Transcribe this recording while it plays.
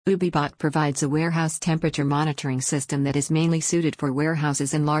UbiBot provides a warehouse temperature monitoring system that is mainly suited for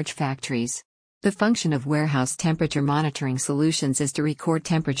warehouses and large factories. The function of warehouse temperature monitoring solutions is to record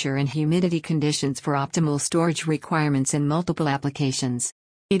temperature and humidity conditions for optimal storage requirements in multiple applications.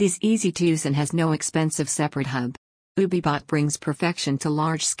 It is easy to use and has no expensive separate hub. UbiBot brings perfection to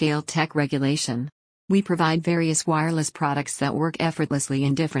large-scale tech regulation. We provide various wireless products that work effortlessly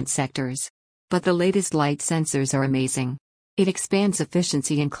in different sectors. But the latest light sensors are amazing. It expands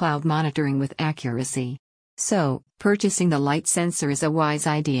efficiency in cloud monitoring with accuracy. So, purchasing the light sensor is a wise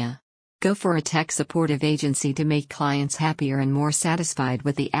idea. Go for a tech supportive agency to make clients happier and more satisfied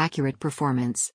with the accurate performance.